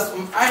würde das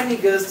um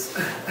einiges...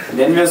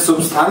 Nennen wir es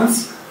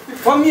Substanz?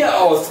 Von mir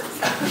aus.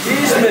 Gehe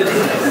ich mit.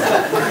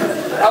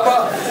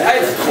 Aber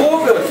als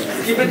Droge,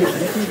 die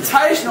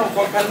Bezeichnung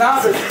von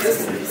Cannabis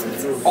ist,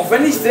 auch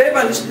wenn ich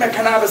selber nicht mehr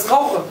Cannabis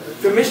rauche,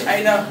 für mich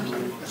eine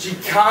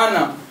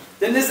Schikane.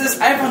 Denn es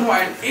ist einfach nur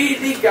ein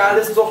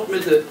illegales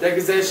Suchtmittel der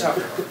Gesellschaft.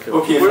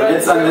 Okay, von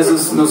jetzt an ist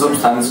es eine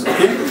Substanz.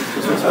 Okay?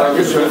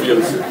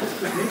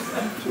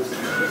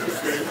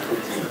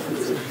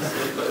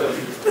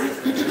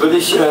 Würde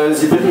ich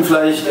Sie bitten,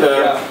 vielleicht,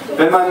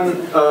 wenn man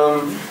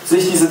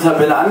sich diese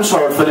Tabelle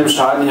anschaut von dem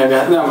Schaden her, wir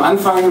hatten ja am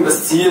Anfang,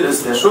 das Ziel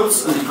ist der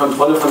Schutz und die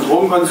Kontrolle von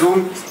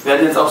Drogenkonsum. Wir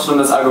hatten jetzt auch schon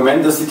das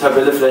Argument, dass die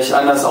Tabelle vielleicht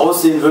anders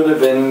aussehen würde,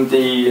 wenn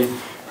die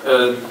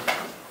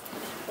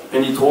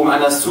Drogen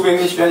anders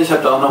zugänglich wären. Ich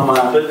habe da auch nochmal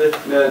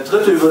eine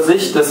dritte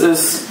Übersicht, das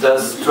ist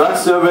das Drug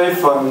Survey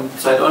von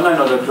Zeit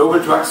Online oder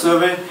Global Drug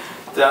Survey.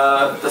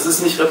 Das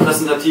ist nicht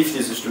repräsentativ,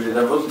 diese Studie.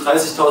 Da wurden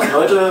 30.000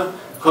 Leute,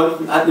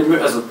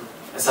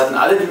 es hatten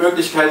alle die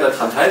Möglichkeit,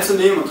 daran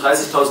teilzunehmen und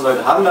 30.000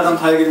 Leute haben daran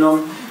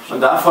teilgenommen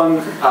und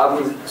davon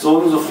haben so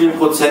und so viel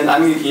Prozent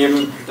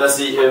angegeben, dass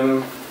sie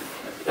im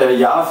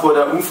Jahr vor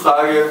der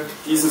Umfrage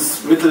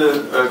dieses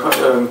Mittel,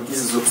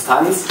 diese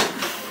Substanz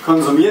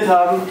konsumiert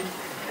haben.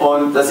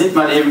 Und da sieht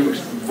man eben,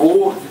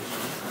 wo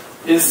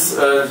ist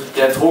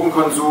der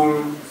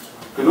Drogenkonsum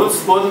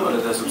genutzt worden oder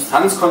der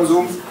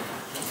Substanzkonsum.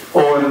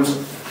 Und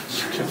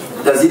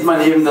da sieht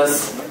man eben,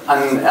 dass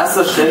an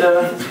erster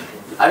Stelle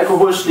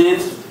Alkohol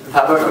steht,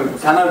 Tabak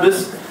und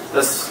Cannabis.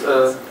 Das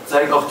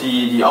zeigt auch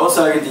die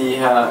Aussage, die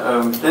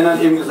Herr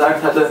Plenert eben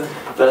gesagt hatte,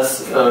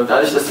 dass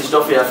dadurch, dass die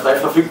Stoffe ja frei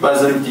verfügbar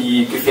sind,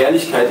 die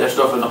Gefährlichkeit der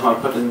Stoffe nochmal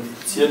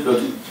potenziert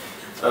wird.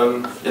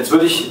 Jetzt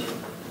würde ich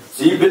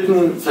Sie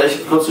bitten,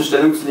 vielleicht kurz eine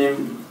Stellung zu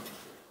nehmen,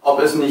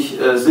 ob es nicht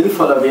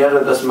sinnvoller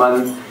wäre, dass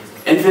man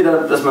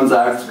entweder,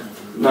 sagt,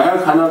 naja,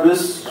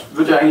 Cannabis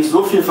wird ja eigentlich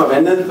so viel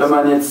verwendet, wenn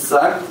man jetzt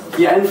sagt,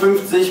 die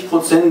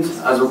 51%,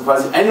 also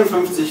quasi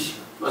 51,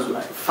 also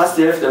fast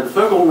die Hälfte der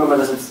Bevölkerung, wenn man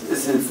das ist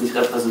jetzt nicht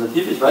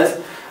repräsentativ, ich weiß,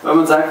 wenn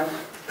man sagt,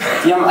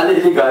 die haben alle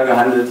illegal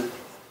gehandelt.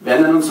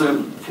 Wären dann unsere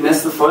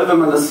Knäste voll, wenn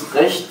man das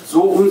Recht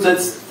so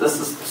umsetzt, dass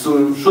es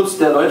zum Schutz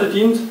der Leute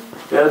dient?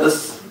 Wäre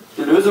das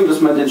die Lösung,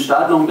 dass man den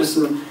Staat noch ein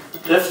bisschen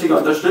kräftiger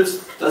unterstützt,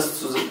 das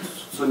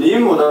zu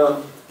nehmen? Oder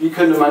wie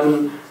könnte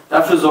man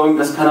dafür sorgen,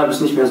 dass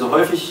Cannabis nicht mehr so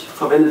häufig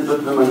verwendet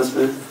wird, wenn man das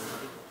will?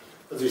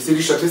 Also ich sehe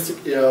die Statistik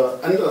eher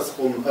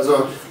andersrum.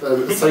 Also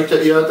es zeigt ja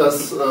eher,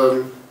 dass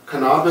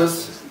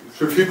Cannabis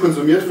schon viel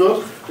konsumiert wird.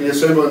 Und jetzt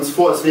stellen wir uns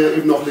vor, es wäre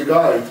eben noch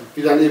legal,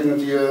 wie dann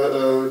eben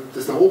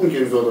das nach oben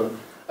gehen würde.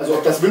 Also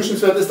ob das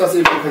wünschenswert ist, dass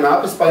eben ein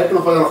Cannabis-Balken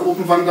noch weiter nach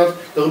oben wandert,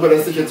 darüber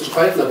lässt sich jetzt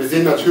streiten. Aber wir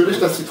sehen natürlich,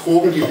 dass die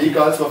Drogen, die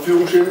legal zur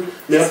Verfügung stehen,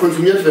 mehr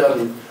konsumiert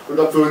werden. Und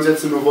ob wir uns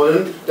jetzt nur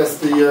wollen, dass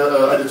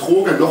eine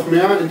Droge noch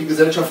mehr in die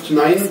Gesellschaft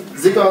hinein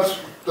sickert,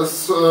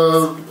 das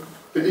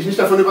bin ich nicht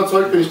davon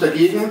überzeugt, bin ich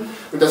dagegen.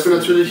 Und dass wir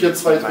natürlich hier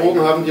zwei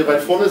Drogen haben, die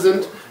weit vorne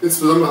sind,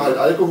 insbesondere halt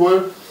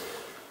Alkohol.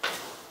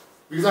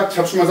 Wie gesagt, ich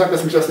habe schon mal gesagt,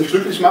 dass mich das nicht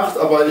glücklich macht,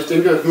 aber ich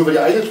denke, nur weil die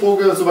eine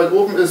Droge so weit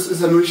oben ist,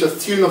 ist ja nur nicht das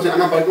Ziel, noch die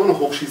anderen beiden auch noch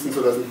hochschießen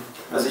zu lassen.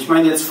 Also ich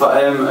meine jetzt vor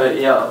allem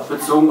eher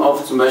bezogen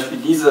auf zum Beispiel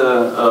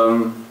diese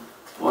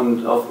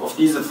und auf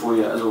diese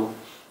Folie, also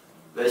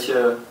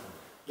welche...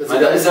 Ich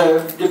meine, da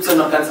gibt es ja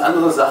noch ganz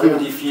andere Sachen,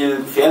 die viel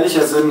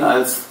gefährlicher sind,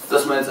 als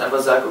dass man jetzt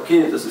einfach sagt,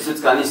 okay, das ist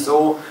jetzt gar nicht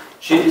so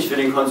schädlich für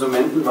den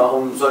Konsumenten,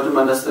 warum sollte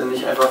man das denn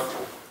nicht einfach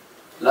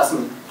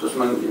lassen, dass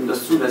man ihm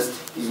das zulässt,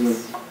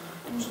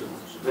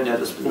 wenn er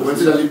das benutzt.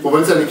 Wo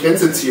wollen Sie da die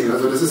Grenze ziehen?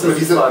 Also das ist nur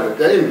diese Frage.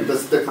 Ja eben,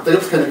 da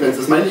gibt es keine Grenze.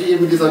 Das meine ich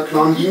eben mit dieser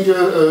klaren Linie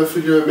für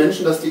die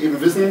Menschen, dass die eben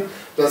wissen,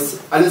 dass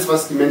alles,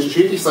 was die Menschen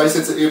schädigt, sei es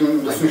jetzt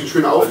eben, das finde ich eine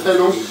schöne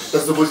Aufteilung,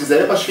 dass sowohl sie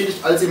selber schädigt,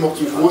 als eben auch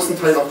zum großen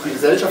Teil auch die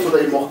Gesellschaft oder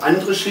eben auch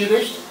andere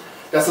schädigt,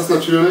 dass das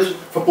natürlich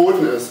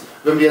verboten ist.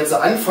 Wenn wir jetzt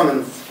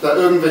anfangen, da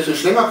irgendwelche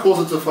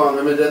Schlemmerkurse zu fahren,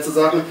 wenn wir jetzt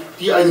sagen,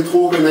 die eine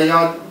Droge,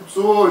 naja,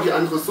 so und die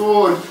andere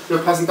so und wir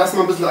passen das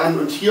mal ein bisschen an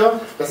und hier,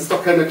 das ist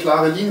doch keine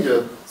klare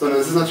Linie, sondern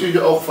es ist natürlich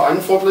auch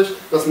verantwortlich,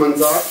 dass man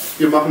sagt,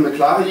 wir machen eine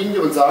klare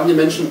Linie und sagen den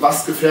Menschen,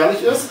 was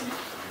gefährlich ist.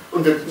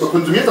 Und man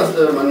konsumiert das,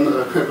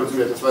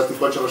 das war jetzt ein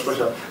freudscher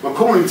Versprecher, man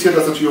kommuniziert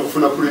das natürlich auch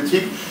von der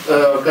Politik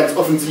ganz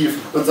offensiv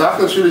und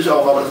sagt natürlich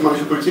auch, aber das mache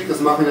ich die Politik,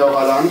 das machen ja auch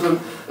alle anderen,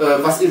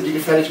 was eben die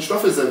gefährlichen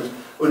Stoffe sind.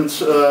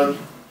 Und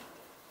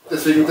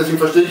deswegen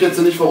verstehe ich jetzt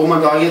nicht, warum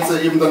man da jetzt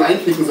eben dann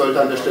einknicken sollte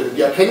an der Stelle.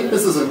 Die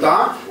Erkenntnisse sind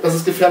da, dass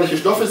es gefährliche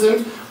Stoffe sind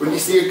und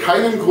ich sehe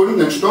keinen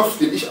Grund, einen Stoff,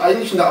 den ich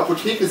eigentlich in der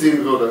Apotheke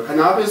sehen würde,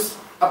 Cannabis,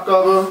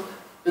 Abgabe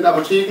in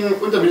Apotheken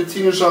unter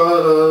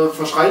medizinischer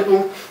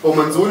Verschreibung, wo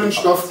man so einen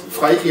Stoff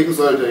freigeben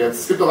sollte jetzt.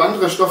 Es gibt auch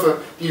andere Stoffe,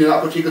 die in der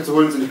Apotheke zu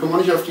holen sind. Ich komme auch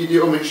nicht auf die Idee,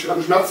 irgendwelche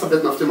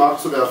Schmerztabletten auf den Markt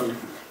zu werfen.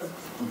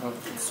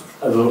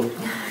 Also,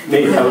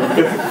 nee, also,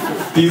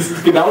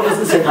 genau das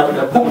ist ja gerade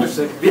der Punkt.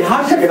 Wir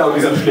haben ja genau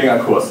diesen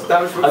Schlingerkurs.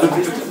 Also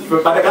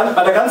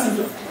bei der ganzen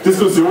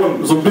Diskussion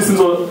so ein bisschen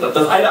so,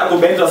 das eine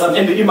Argument, das am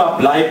Ende immer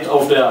bleibt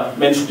auf der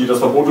Menschen, die das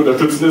Verbot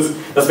unterstützen, ist,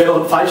 das wäre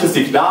doch ein falsches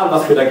Signal,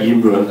 was wir da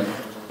geben würden.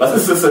 Was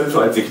ist das denn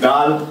für ein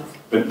Signal,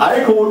 wenn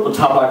Alkohol und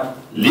Tabak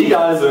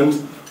legal sind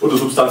und eine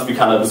Substanz wie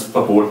Cannabis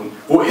verboten?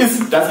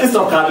 Das ist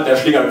doch gerade der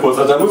Schlingerkurs.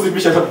 Also da muss ich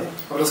mich ja schon...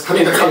 Aber das kann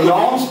ja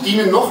nicht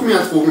dienen, noch mehr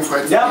Drogen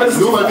freizugeben. Ja,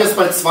 nur weil wir es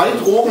bei zwei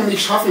Drogen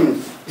nicht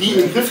schaffen, die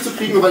in den Griff zu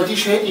kriegen, weil die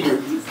schädigen.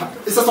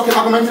 Ist das doch kein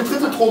Argument, eine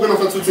dritte Droge noch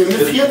dazu zu nehmen,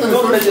 eine vierte, eine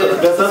fünfte?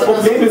 Das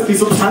Problem ist, die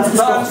Substanz ist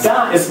doch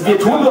da.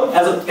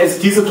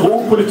 Diese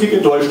Drogenpolitik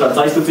in Deutschland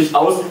zeichnet sich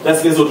aus,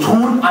 dass wir so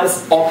tun,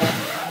 als ob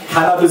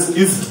Cannabis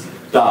ist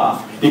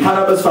da. Die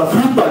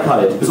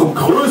Cannabis-Verfügbarkeit ist um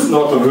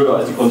Größenordnung höher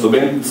als die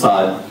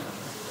Konsumentenzahlen.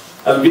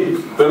 Also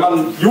wenn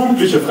man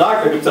Jugendliche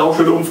fragt, da gibt es ja auch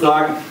schöne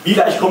Umfragen, wie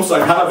leicht kommst du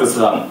an Cannabis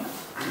ran?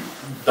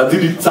 Dann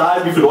sind die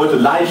Zahlen, wie viele Leute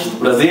leicht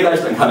oder sehr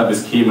leicht an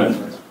Cannabis kämen.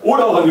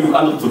 Oder auch an genug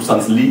andere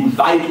Substanzen liegen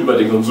weit über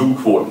den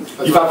Konsumquoten.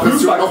 Also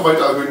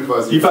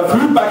die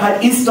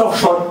Verfügbarkeit ist doch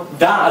schon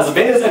da. Also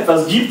wenn es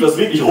etwas gibt, was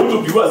wirklich rund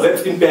um die Uhr,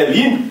 selbst in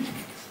Berlin,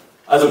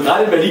 also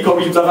gerade in Berlin komme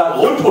ich im Sommer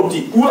rund um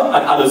die Uhr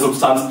an alle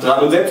Substanzen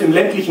dran und selbst im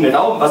ländlichen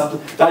Raum, was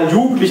da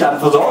Jugendliche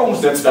an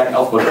Versorgungsnetzwerken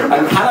aufbauen.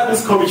 An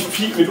Cannabis komme ich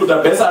viel mitunter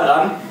besser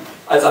ran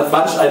als an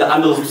manch eine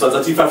andere Substanz.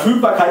 Also die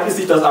Verfügbarkeit ist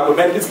nicht das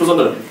Argument,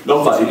 insbesondere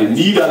nochmal in den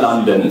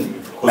Niederlanden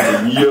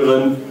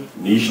konsumieren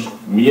nicht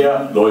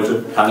mehr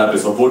Leute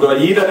Cannabis, obwohl da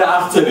jeder, der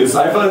 18 ist,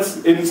 einfach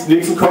ins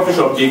nächsten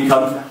Coffeeshop gehen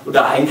kann und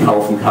da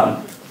einkaufen kann.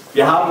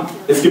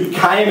 Es gibt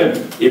keinen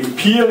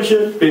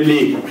empirischen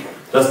Beleg,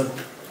 dass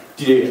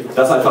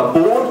ein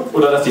Verbot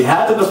oder dass die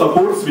Härte des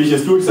Verbots, wie ich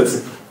es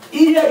durchsetze,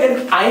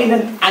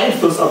 irgendeinen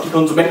Einfluss auf die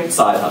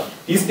Konsumentenzahl hat.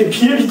 Diesen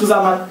empirischen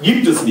Zusammenhang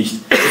gibt es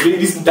nicht. Deswegen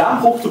diesen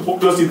Dammbruch zu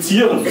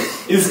prognostizieren,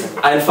 ist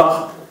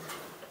einfach,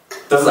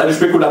 das ist eine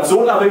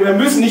Spekulation, aber wir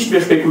müssen nicht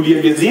mehr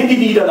spekulieren. Wir sehen die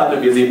Niederlande,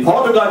 wir sehen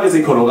Portugal, wir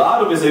sehen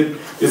Colorado, wir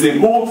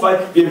sehen Uruguay,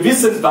 wir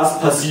wissen, was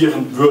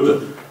passieren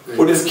würde.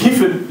 Und es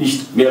kiffen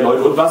nicht mehr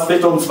Leute. Und was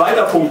vielleicht noch ein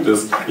zweiter Punkt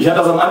ist, ich hatte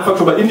das am Anfang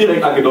schon mal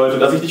indirekt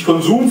angedeutet, dass ich nicht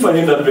Konsum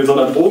verhindern will,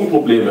 sondern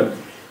Drogenprobleme.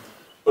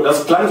 Und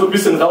das klang so ein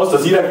bisschen raus,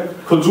 dass jeder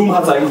Konsum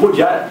hat seinen Grund.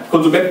 Ja,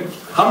 Konsumenten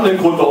haben einen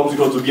Grund, warum sie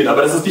konsumieren,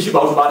 aber das ist nicht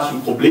immer automatisch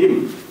ein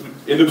Problem.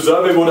 In dem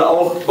Survey wurde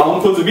auch,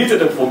 warum konsumiert ihr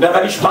denn Drogen? Ja,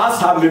 weil ich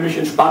Spaß haben will, mich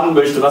entspannen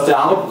möchte, was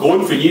der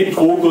Hauptgrund für jeden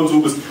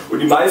Drogenkonsum ist. Und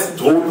die meisten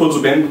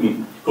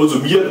Drogenkonsumenten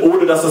konsumieren,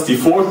 ohne dass das die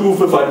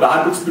Vorstufe für eine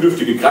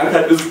behandlungsbedürftige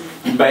Krankheit ist.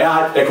 Die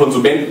Mehrheit der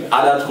Konsumenten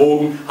aller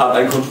Drogen haben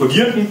einen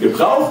kontrollierten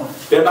Gebrauch.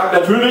 Der mag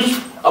natürlich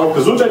auch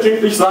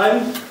gesundheitsschädlich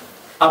sein,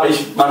 aber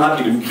man hat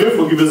ihn im Griff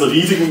und gewisse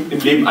Risiken im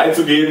Leben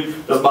einzugehen.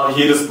 Das mache ich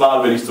jedes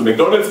Mal, wenn ich zu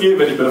McDonald's gehe,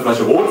 wenn ich mir eine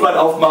Flasche Rotwein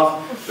aufmache,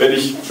 wenn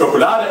ich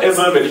Schokolade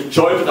esse, wenn ich einen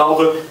Joint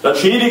rauche, dann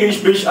schädige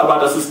ich mich, aber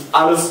das ist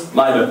alles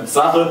meine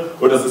Sache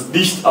und das ist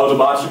nicht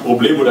automatisch ein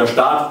Problem, wo der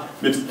Staat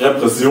mit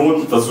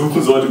Repression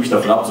versuchen sollte, mich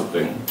davon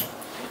abzubringen.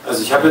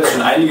 Also ich habe jetzt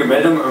schon einige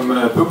Meldungen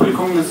im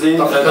Publikum gesehen,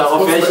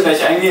 darauf werde ich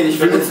gleich eingehen. Ich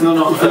will jetzt nur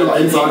noch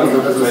eins sagen,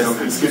 also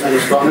es geht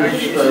eigentlich gar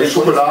nicht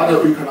Schokolade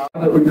und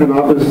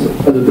Cannabis,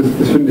 also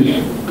das finde ich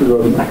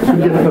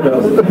jetzt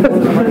pervers.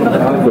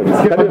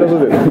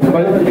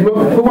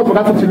 Guck mal so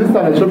ganz auf die Liste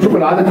an, ich glaube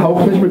Schokolade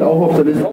taucht nicht mit auf der Liste.